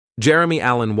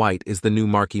Jeremy.Allen White is the new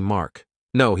Marky Mark.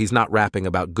 No, he's not rapping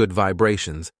about good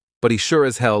vibrations, but he sure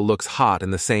as hell looks hot in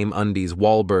the same undies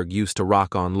Wahlberg used to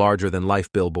rock on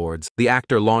larger-than-life billboards. The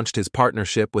actor launched his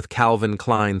partnership with Calvin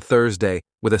Klein Thursday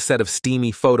with a set of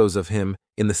steamy photos of him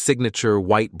in the signature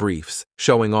white briefs,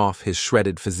 showing off his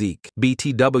shredded physique.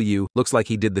 BTW looks like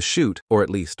he did the shoot, or at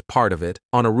least part of it,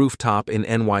 on a rooftop in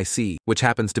NYC, which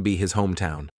happens to be his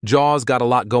hometown. Jaws got a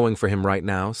lot going for him right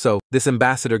now, so this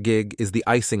ambassador gig is the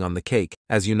icing on the cake.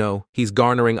 As you know, he's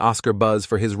garnering Oscar buzz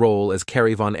for his role as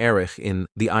Kerry Von Erich in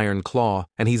The Iron Claw,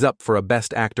 and he's up for a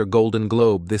Best Actor Golden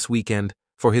Globe this weekend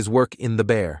for his work in The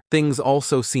Bear. Things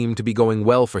also seem to be going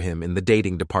well for him in the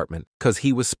dating department, cause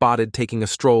he was spotted taking a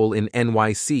stroll in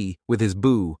NYC with his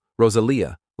boo,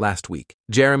 Rosalía, last week.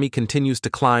 Jeremy continues to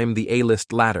climb the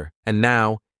A-list ladder, and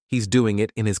now he's doing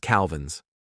it in his Calvins.